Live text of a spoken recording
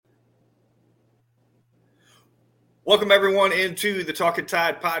Welcome, everyone, into the Talking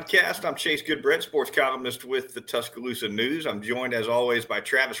Tide podcast. I'm Chase Goodbrett, sports columnist with the Tuscaloosa News. I'm joined, as always, by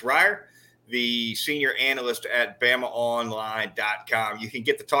Travis Reier, the senior analyst at BamaOnline.com. You can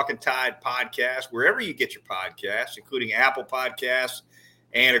get the Talking Tide podcast wherever you get your podcasts, including Apple Podcasts.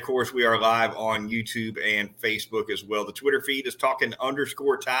 And, of course, we are live on YouTube and Facebook as well. The Twitter feed is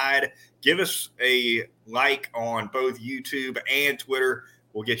Talking_Tide. Give us a like on both YouTube and Twitter.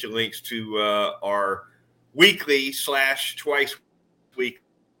 We'll get you links to our weekly/twice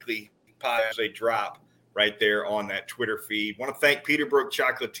weekly podcast. They drop right there on that Twitter feed. Want to thank Peterbrook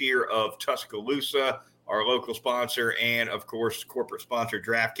Chocolatier of Tuscaloosa, our local sponsor, and, of course, corporate sponsor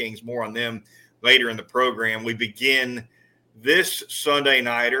DraftKings. More on them later in the program. We begin this Sunday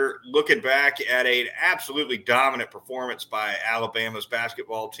nighter looking back at an absolutely dominant performance by Alabama's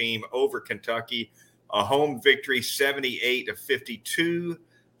basketball team over Kentucky. A home victory, 78-52,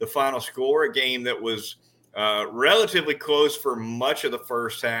 the final score, a game that was relatively close for much of the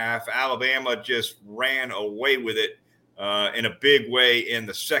first half. Alabama just ran away with it in a big way in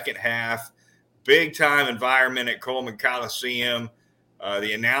the second half. Big-time environment at Coleman Coliseum.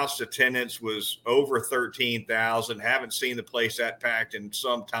 The announced attendance was over 13,000. Haven't seen the place that packed in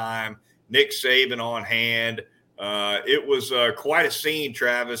some time. Nick Saban on hand. It was quite a scene,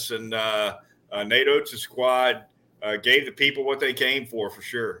 Travis, and Nate Oates' squad gave the people what they came for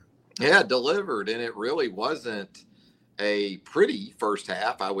sure. Yeah, delivered, and it really wasn't a pretty first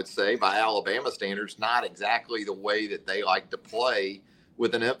half, I would say, by Alabama standards. Not exactly the way that they like to play,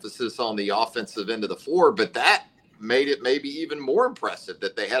 with an emphasis on the offensive end of the floor, but that made it maybe even more impressive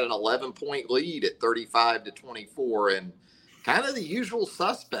that they had an 11-point lead at 35-24, and kind of the usual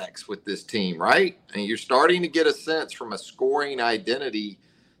suspects with this team, right? And you're starting to get a sense from a scoring identity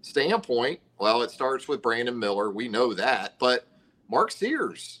standpoint. Well, it starts with Brandon Miller. We know that, but Mark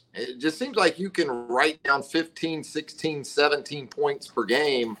Sears, it just seems like you can write down 15, 16, 17 points per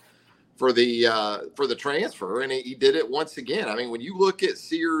game for the transfer, and he did it once again. I mean, when you look at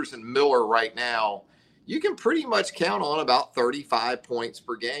Sears and Miller right now, you can pretty much count on about 35 points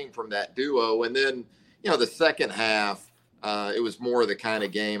per game from that duo. And then, the second half, it was more of the kind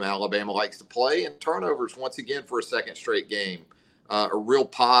of game Alabama likes to play, and turnovers once again for a second straight game. A real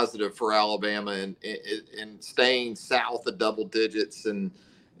positive for Alabama in staying south of double digits and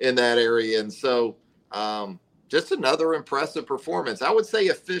in that area. And so just another impressive performance. I would say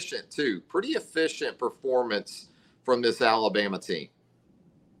efficient too. Pretty efficient performance from this Alabama team.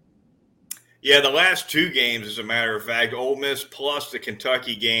 Yeah, the last two games, as a matter of fact, Ole Miss plus the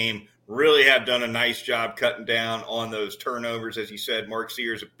Kentucky game, really have done a nice job cutting down on those turnovers. As you said, Mark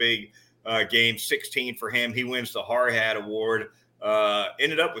Sears, a big game, 16 for him. He wins the Hard Hat Award.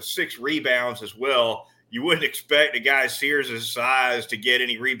 Ended up with 6 rebounds as well. You wouldn't expect a guy Sears' size to get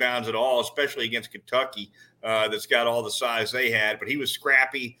any rebounds at all, especially against Kentucky that's got all the size they had. But he was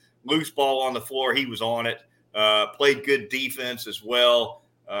scrappy, loose ball on the floor. He was on it, played good defense as well.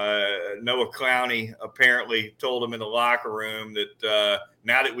 Noah Clowney apparently told him in the locker room that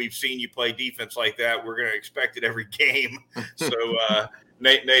now that we've seen you play defense like that, we're going to expect it every game. So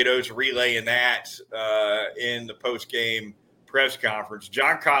Nate Oates relaying that in the post-game press conference.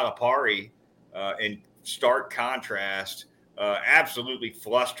 John Calipari, in stark contrast, absolutely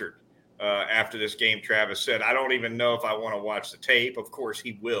flustered after this game. Travis said, "I don't even know if I want to watch the tape." Of course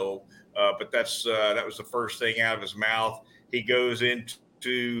he will, but that was the first thing out of his mouth. He goes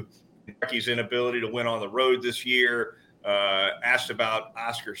into Kentucky's inability to win on the road this year, asked about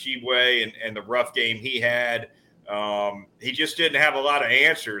Oscar Tshiebwe and the rough game he had. He just didn't have a lot of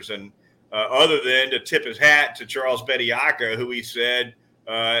answers, and other than to tip his hat to Charles Bediako, who he said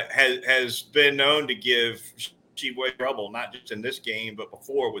has been known to give Tshiebwe trouble, not just in this game, but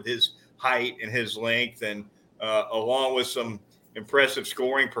before, with his height and his length, and along with some impressive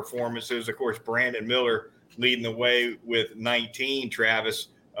scoring performances. Of course, Brandon Miller leading the way with 19, Travis.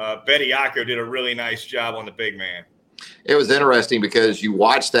 Bediako did a really nice job on the big man. It was interesting because you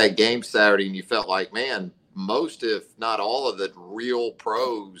watched that game Saturday and you felt like, man, most, if not all, of the real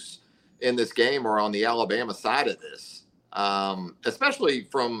pros in this game are on the Alabama side of this, especially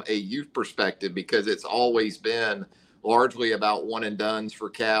from a youth perspective, because it's always been largely about one and dones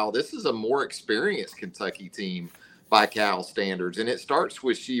for Cal. This is a more experienced Kentucky team by Cal standards, and it starts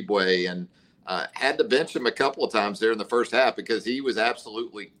with Tshiebwe, and had to bench him a couple of times there in the first half because he was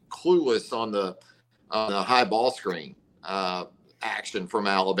absolutely clueless on the high ball screen action from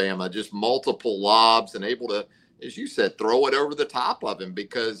Alabama. Just multiple lobs and able to, as you said, throw it over the top of him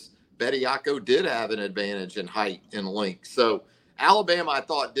because Bediako did have an advantage in height and length. So Alabama, I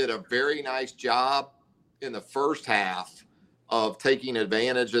thought, did a very nice job in the first half of taking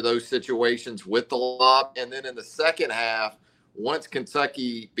advantage of those situations with the lob. And then in the second half, once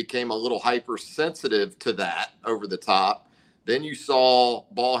Kentucky became a little hypersensitive to that over the top, then you saw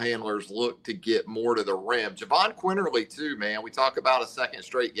ball handlers look to get more to the rim. Javon Quinterly, too, man. We talk about a second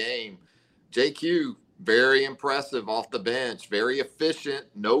straight game. JQ, very impressive off the bench, very efficient,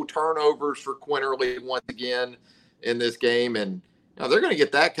 no turnovers for Quinterly once again in this game. And they're going to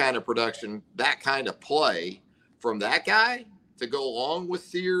get that kind of production, that kind of play from that guy to go along with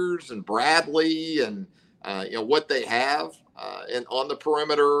Sears and Bradley and what they have and on the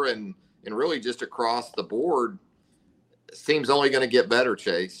perimeter and really just across the board. Seems only going to get better,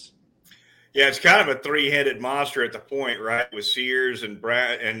 Chase. Yeah, it's kind of a three-headed monster at the point, right? With Sears and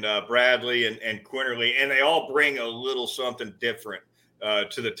Bradley and Quinterly, and they all bring a little something different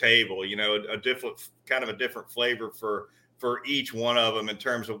to the table. A different flavor for each one of them in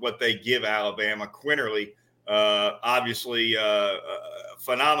terms of what they give Alabama. Quinterly, obviously, a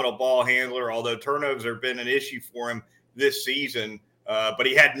phenomenal ball handler, although turnovers have been an issue for him this season. But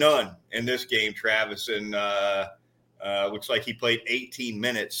he had none in this game, Travis, and looks like he played 18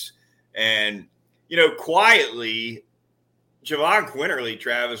 minutes. And, quietly, Javon Quinterly,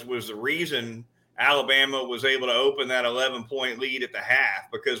 Travis, was the reason Alabama was able to open that 11-point lead at the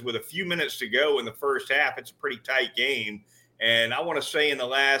half, because with a few minutes to go in the first half, it's a pretty tight game. And I want to say in the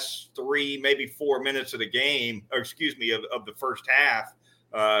last 3, maybe 4 minutes of the game, of the first half,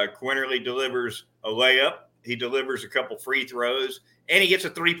 Quinterly delivers a layup. He delivers a couple free throws, and he gets a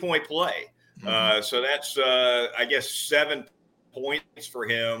 3-point play. So that's, 7 points for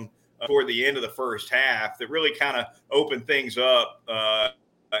him toward the end of the first half that really kind of opened things up and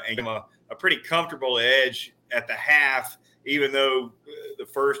gave him a pretty comfortable edge at the half, even though the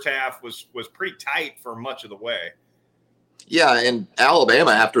first half was pretty tight for much of the way. Yeah, and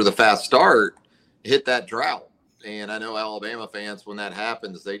Alabama, after the fast start, hit that drought. And I know Alabama fans, when that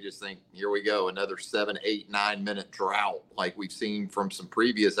happens, they just think, here we go, another 7, 8, 9-minute drought like we've seen from some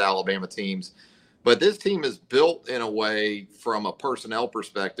previous Alabama teams. But this team is built in a way from a personnel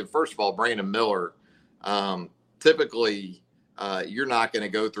perspective. First of all, Brandon Miller, typically you're not going to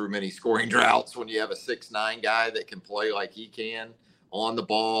go through many scoring droughts when you have a 6'9" guy that can play like he can on the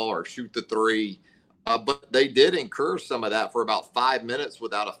ball or shoot the three. But they did incur some of that for about 5 minutes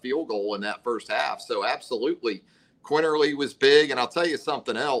without a field goal in that first half. So absolutely, Quinterly was big. And I'll tell you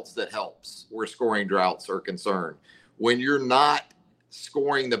something else that helps where scoring droughts are concerned. When you're not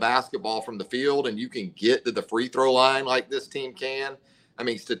scoring the basketball from the field and you can get to the free throw line like this team can. I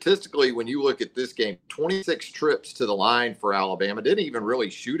mean, statistically, when you look at this game, 26 trips to the line for Alabama, didn't even really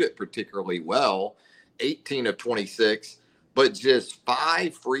shoot it particularly well, 18 of 26, but just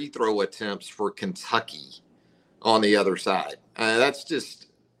 5 free throw attempts for Kentucky on the other side. That's just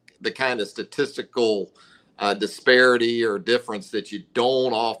the kind of statistical disparity or difference that you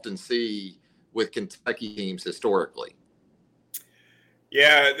don't often see with Kentucky teams historically.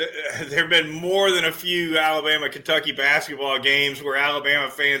 Yeah, there have been more than a few Alabama-Kentucky basketball games where Alabama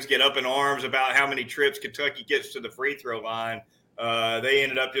fans get up in arms about how many trips Kentucky gets to the free throw line. They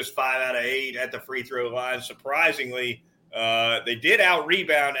ended up just 5 out of 8 at the free throw line. Surprisingly, they did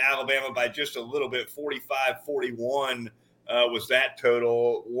out-rebound Alabama by just a little bit, 45-41 was that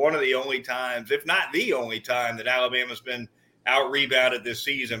total. One of the only times, if not the only time, that Alabama's been out-rebounded this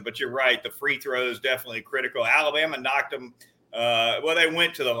season. But you're right, the free throw is definitely critical. Alabama knocked them. They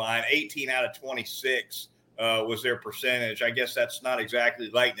went to the line. 18 out of 26 was their percentage. I guess that's not exactly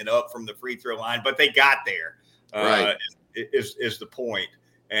lighting it up from the free throw line, but they got there. Right. Is the point.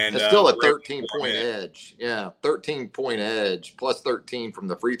 And it's still a 13-point edge. Yeah, 13-point edge plus 13 from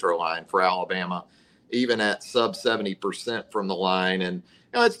the free throw line for Alabama, even at sub 70% from the line. And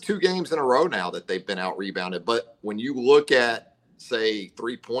it's 2 games in a row now that they've been out rebounded. But when you look at, say,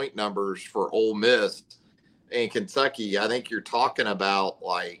 3-point numbers for Ole Miss and Kentucky, I think you're talking about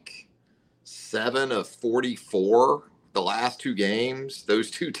like 7 of 44 the last 2 games.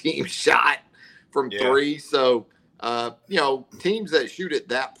 Those 2 teams shot from 3. So, teams that shoot it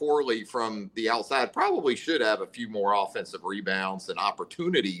that poorly from the outside probably should have a few more offensive rebounds and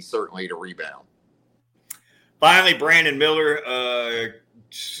opportunities, certainly, to rebound. Finally, Brandon Miller,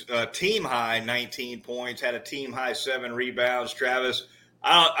 team high 19 points, had a team high 7 rebounds. Travis,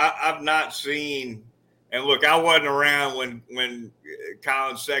 I've not seen. And look, I wasn't around when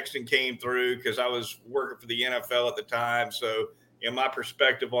Colin Sexton came through because I was working for the NFL at the time. So, my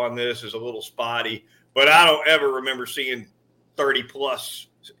perspective on this is a little spotty. But I don't ever remember seeing 30-plus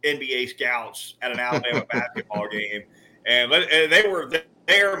NBA scouts at an Alabama basketball game. And they were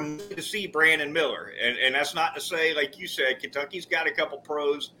there to see Brandon Miller. And that's not to say, like you said, Kentucky's got a couple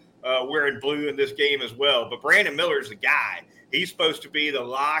pros wearing blue in this game as well. But Brandon Miller's the guy. He's supposed to be the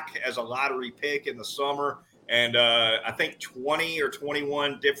lock as a lottery pick in the summer. And I think 20 or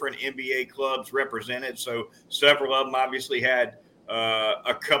 21 different NBA clubs represented. So several of them obviously had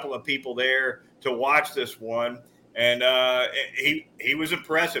a couple of people there to watch this one. And he was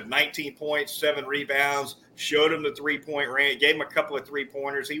impressive. 19 points, 7 rebounds, showed him the three-point range, gave him a couple of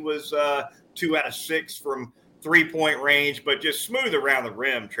three-pointers. He was 2 out of 6 from three-point range, but just smooth around the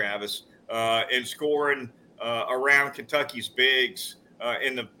rim, Travis, and scoring around Kentucky's bigs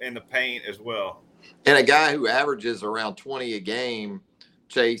in the paint as well. And a guy who averages around 20 a game,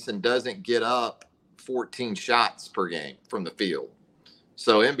 Chase, and doesn't get up 14 shots per game from the field.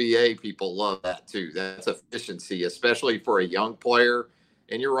 So NBA people love that too. That's efficiency, especially for a young player.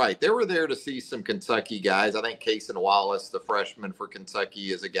 And you're right. They were there to see some Kentucky guys. I think Cason Wallace, the freshman for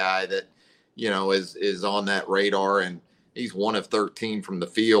Kentucky, is a guy that, is on that radar. And he's 1 of 13 from the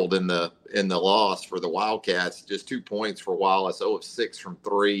field in the loss for the Wildcats. Just 2 points for Wallace, 0 of 6 from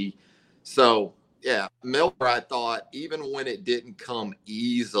 3. So, yeah, Miller, I thought, even when it didn't come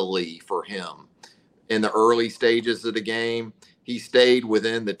easily for him in the early stages of the game, he stayed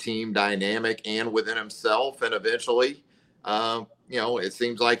within the team dynamic and within himself. And eventually, it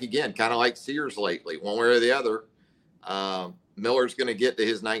seems like, again, kind of like Sears lately, one way or the other, Miller's going to get to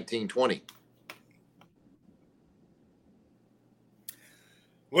his 19-20.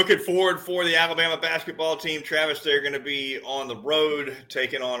 Looking forward for the Alabama basketball team, Travis. They're going to be on the road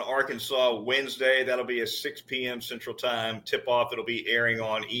taking on Arkansas Wednesday. That'll be a 6 p.m. Central Time tip-off. It'll be airing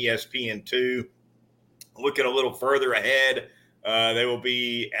on ESPN2. Looking a little further ahead, they will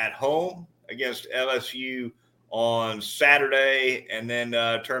be at home against LSU on Saturday, and then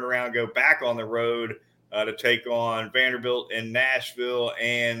turn around and go back on the road to take on Vanderbilt in Nashville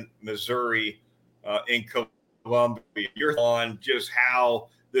and Missouri in Columbia. You're on just how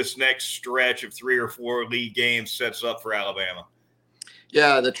this next stretch of 3 or 4 league games sets up for Alabama.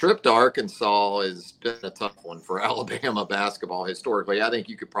 Yeah, the trip to Arkansas has been a tough one for Alabama basketball historically. I think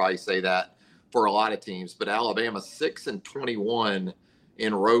you could probably say that for a lot of teams, but Alabama 6-21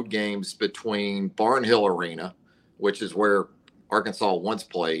 in road games between Barnhill Arena, which is where Arkansas once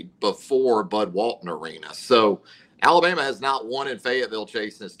played, before Bud Walton Arena. So Alabama has not won in Fayetteville,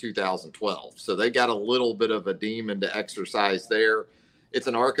 Chase, since 2012. So they got a little bit of a demon to exercise there. It's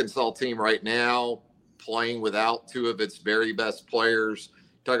an Arkansas team right now playing without 2 of its very best players.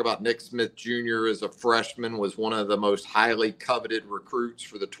 Talk about Nick Smith Jr. as a freshman, was one of the most highly coveted recruits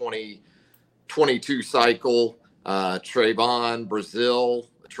for the 2022 cycle. Trayvon Brazile,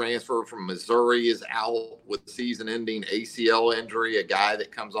 a transfer from Missouri, is out with season-ending ACL injury, a guy that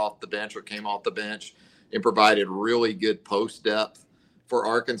comes off the bench or came off the bench and provided really good post depth for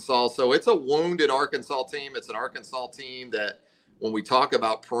Arkansas. So it's a wounded Arkansas team. It's an Arkansas team that, when we talk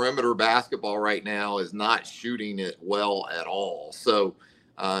about perimeter basketball right now, is not shooting it well at all. So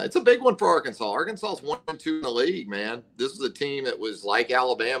it's a big one for Arkansas. Arkansas is 1-2 in the league, man. This is a team that was like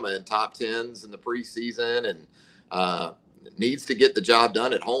Alabama in top 10s in the preseason, and needs to get the job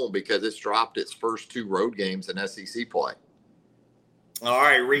done at home because it's dropped its first 2 road games in SEC play. All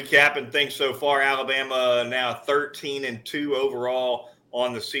right, recapping things so far, Alabama now 13-2 overall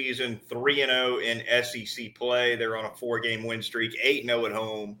on the season, 3-0 in SEC play. They're on a 4-game win streak, 8-0 at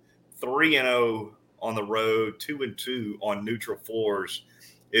home, 3-0 on the road, 2-2 on neutral floors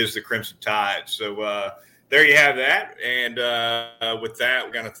is the Crimson Tide. So there you have that. And with that,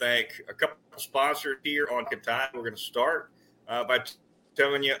 we're going to thank a couple of sponsors here on Tide. We're going to start by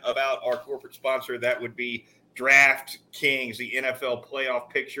telling you about our corporate sponsor. That would be DraftKings, the NFL playoff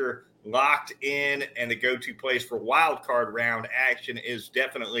picture locked in, and the go-to place for wild card round action is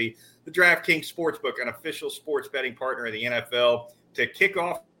definitely the DraftKings Sportsbook, an official sports betting partner of the NFL. To kick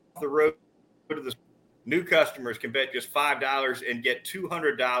off the road to the new customers can bet just $5 and get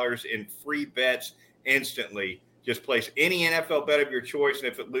 $200 in free bets instantly. Just place any NFL bet of your choice, and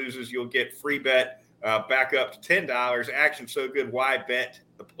if it loses, you'll get free bet back up to $10. Action so good, why bet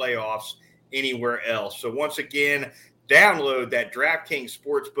the playoffs anywhere else? So once again, download that DraftKings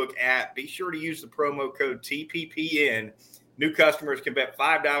Sportsbook app. Be sure to use the promo code TPPN. New customers can bet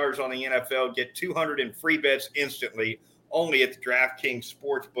 $5 on the NFL, get $200 in free bets instantly, only at the DraftKings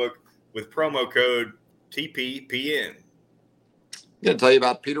Sportsbook with promo code TPPN. I'm going to tell you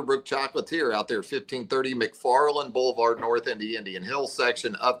about Peterbrook Chocolatier out there, 1530 McFarland Boulevard, North in the Indian Hill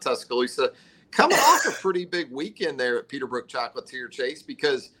section of Tuscaloosa. Coming off a pretty big weekend there at Peterbrook Chocolatier, Chase,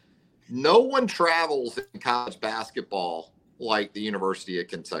 because no one travels in college basketball like the University of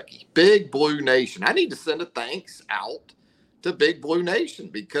Kentucky. Big Blue Nation. I need to send a thanks out to Big Blue Nation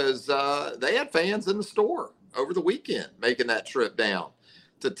because they had fans in the store over the weekend making that trip down.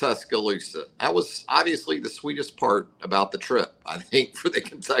 to Tuscaloosa. That was obviously the sweetest part about the trip, I think, for the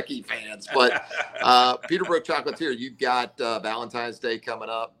Kentucky fans. But Peterbrook Chocolatier, you've got Valentine's Day coming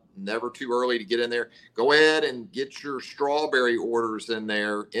up. Never too early to get in there. Go ahead and get your strawberry orders in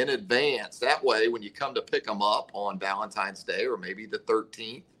there in advance. That way, when you come to pick them up on Valentine's Day or maybe the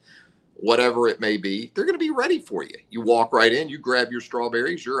 13th, whatever it may be, they're going to be ready for you. You walk right in, you grab your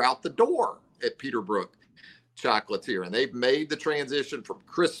strawberries, you're out the door at Peterbrook Chocolatier. And they've made the transition from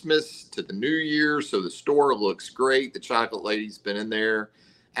Christmas to the New Year, so the store looks great. The chocolate lady's been in there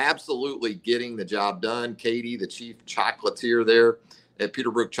absolutely getting the job done. Katie, the chief chocolatier there at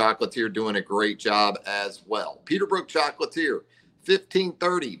Peterbrook Chocolatier, doing a great job as well. Peterbrook Chocolatier,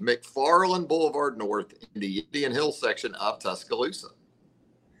 1530 McFarland Boulevard North in the Indian Hill section of Tuscaloosa.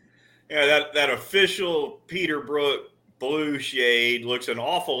 Yeah, that official Peterbrook blue shade looks an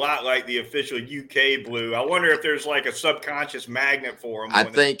awful lot like the official UK blue. I wonder if there's like a subconscious magnet for them. I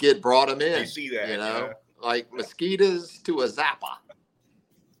think it brought them in. You see that, you know, like mosquitoes to a Zappa.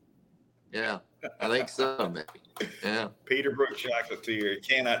 Yeah, I think so, maybe. Yeah. Peterbrook Chocolatier,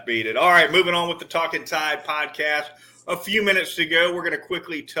 cannot beat it. All right, moving on with the Talking Tide podcast. A few minutes to go. We're going to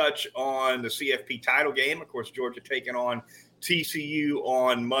quickly touch on the CFP title game. Of course, Georgia taking on TCU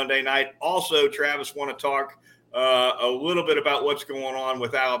on Monday night. Also, Travis, want to talk a little bit about what's going on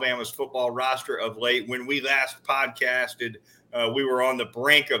with Alabama's football roster of late. When we last podcasted, we were on the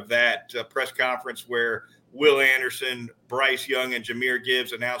brink of that press conference where Will Anderson, Bryce Young, and Jahmyr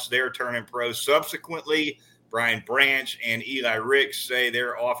Gibbs announced their turning pro. Subsequently, Brian Branch and Eli Ricks say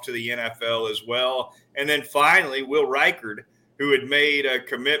they're off to the NFL as well. And then finally, Will Reichard, who had made a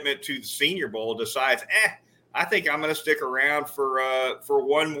commitment to the Senior Bowl, decides, I think I'm going to stick around for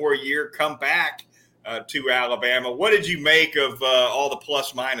one more year, come back to Alabama. What did you make of all the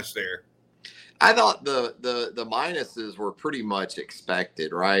plus minus there? I thought the minuses were pretty much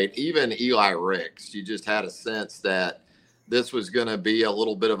expected, right? Even Eli Ricks, you just had a sense that this was going to be a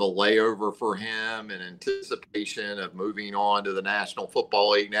little bit of a layover for him in anticipation of moving on to the National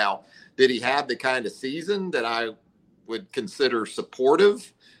Football League. Now, did he have the kind of season that I would consider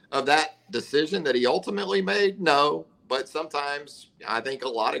supportive of that decision that he ultimately made? No, but sometimes I think a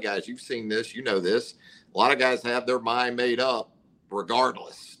lot of guys, you've seen this, you know this, a lot of guys have their mind made up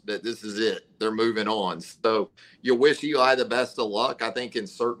regardless that this is it. They're moving on. So you wish Eli the best of luck. I think in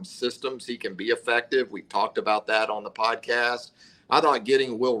certain systems he can be effective. We've talked about that on the podcast. I thought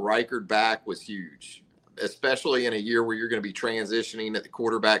getting Will Reichard back was huge, especially in a year where you're going to be transitioning at the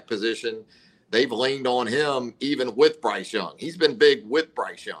quarterback position. They've leaned on him even with Bryce Young. He's been big with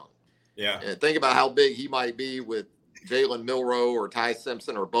Bryce Young. Yeah. And think about how big he might be with Jalen Milroe or Ty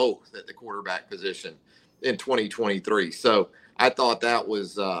Simpson or both at the quarterback position in 2023. So I thought that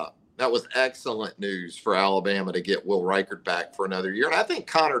was excellent news for Alabama to get Will Reichard back for another year. And I think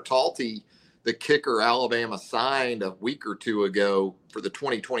Connor Talty, the kicker Alabama signed a week or two ago for the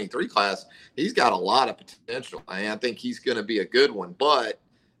 2023 class, he's got a lot of potential. I think he's going to be a good one. But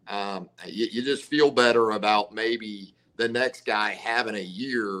you just feel better about maybe the next guy having a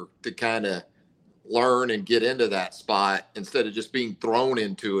year to kind of learn and get into that spot instead of just being thrown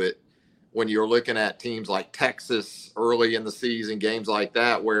into it when you're looking at teams like Texas early in the season, games like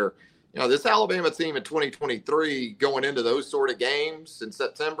that, where, you know, this Alabama team in 2023 going into those sort of games in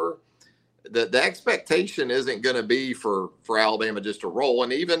September, the expectation isn't going to be for Alabama just to roll.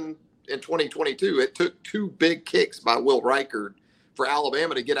 And even in 2022, it took two big kicks by Will Reichard for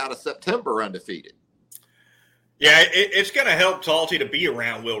Alabama to get out of September undefeated. Yeah, it's going to help Talty to be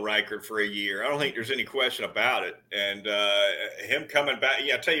around Will Reichard for a year. I don't think there's any question about it. And him coming back,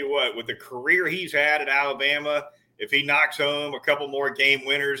 I tell you what, with the career he's had at Alabama, if he knocks home a couple more game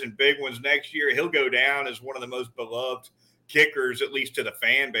winners and big ones next year, he'll go down as one of the most beloved kickers, at least to the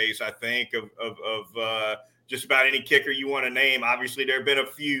fan base, I think, of just about any kicker you want to name. Obviously, there have been a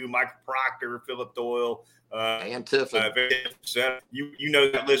few, Michael Proctor, Philip Doyle. And Tiffin. You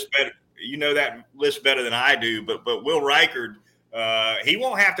know that list better. You know that list better than I do, but Will Reichard, he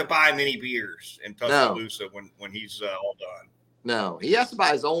won't have to buy many beers in Tuscaloosa when he's all done. No, he has to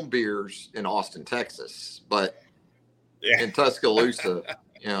buy his own beers in Austin, Texas, but in Tuscaloosa,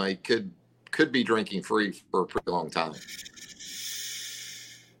 you know, he could be drinking free for a pretty long time.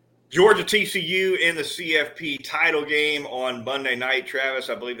 Georgia TCU in the CFP title game on Monday night, Travis.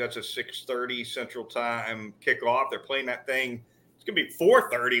 I believe that's a 6:30 Central Time kickoff. They're playing that thing. It's going to be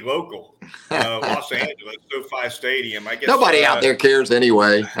 4:30 local, Los Angeles, SoFi Stadium. I guess nobody out there cares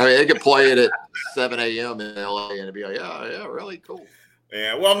anyway. I mean, they could play it at 7 a.m. in LA and it'd be like, yeah, really cool.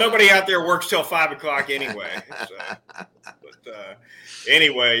 Yeah, well, nobody out there works till 5 o'clock anyway.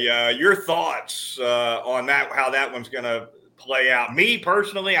 Anyway, your thoughts on that? How that one's going to play out. Me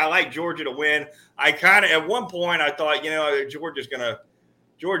personally, I like Georgia to win. I kind of, at one point, I thought, Georgia's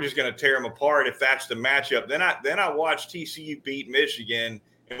gonna tear them apart if that's the matchup. Then I watched TCU beat Michigan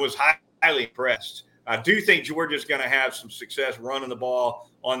and was highly impressed. I do think Georgia's going to have some success running the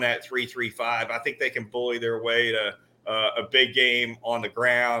ball on that 3-3-5. I think they can bully their way to a big game on the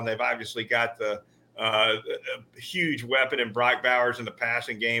ground. They've obviously got the huge weapon in Brock Bowers in the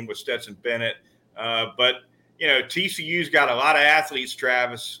passing game with Stetson Bennett. But TCU's got a lot of athletes,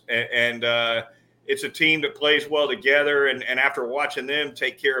 Travis, and it's a team that plays well together. And after watching them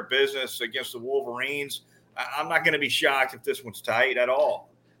take care of business against the Wolverines, I'm not going to be shocked if this one's tight at all.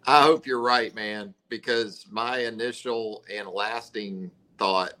 I hope you're right, man, because my initial and lasting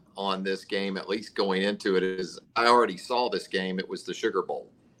thought on this game, at least going into it, is I already saw this game. It was the Sugar Bowl.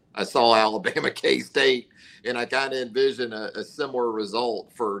 I saw Alabama K-State, and I kind of envision a similar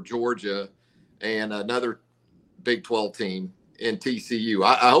result for Georgia and another Big 12 team in TCU.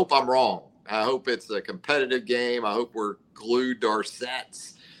 I hope I'm wrong. I hope it's a competitive game. I hope we're glued to our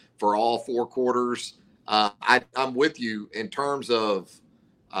sets for all four quarters. I'm with you in terms of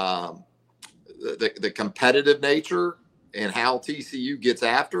the competitive nature and how TCU gets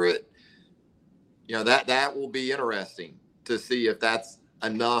after it. That will be interesting to see if that's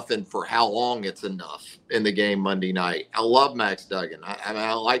enough and for how long it's enough in the game Monday night. I love Max Duggan.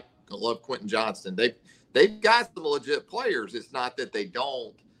 I love Quentin Johnston. They've got some legit players. It's not that they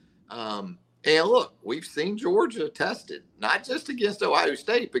don't. And look, we've seen Georgia tested, not just against Ohio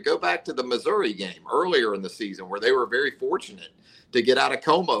State, but go back to the Missouri game earlier in the season where they were very fortunate to get out of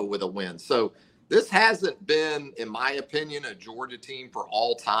Como with a win. So this hasn't been, in my opinion, a Georgia team for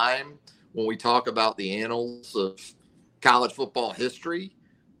all time when we talk about the annals of college football history,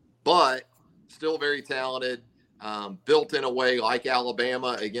 but still very talented, built in a way like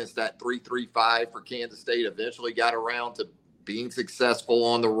Alabama against that 3-3-5 for Kansas State, eventually got around to being successful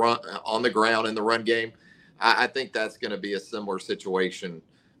on the ground in the run game. I think that's going to be a similar situation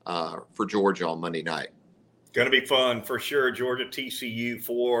for Georgia on Monday night. Going to be fun for sure. Georgia TCU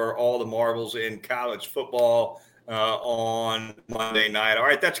for all the marbles in college football on Monday night. All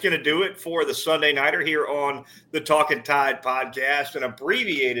right, that's going to do it for the Sunday Nighter here on the Talking Tide podcast, an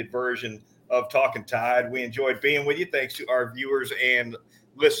abbreviated version of Talking Tide. We enjoyed being with you. Thanks to our viewers and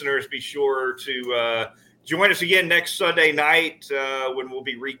listeners. Be sure to join us again next Sunday night when we'll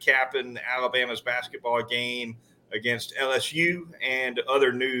be recapping Alabama's basketball game against LSU and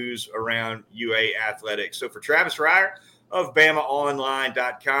other news around UA athletics. So for Travis Reier of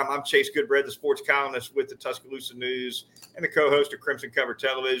BamaOnline.com, I'm Chase Goodbread, the sports columnist with the Tuscaloosa News and the co-host of Crimson Cover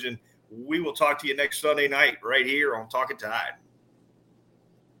Television. We will talk to you next Sunday night right here on Talking Tide.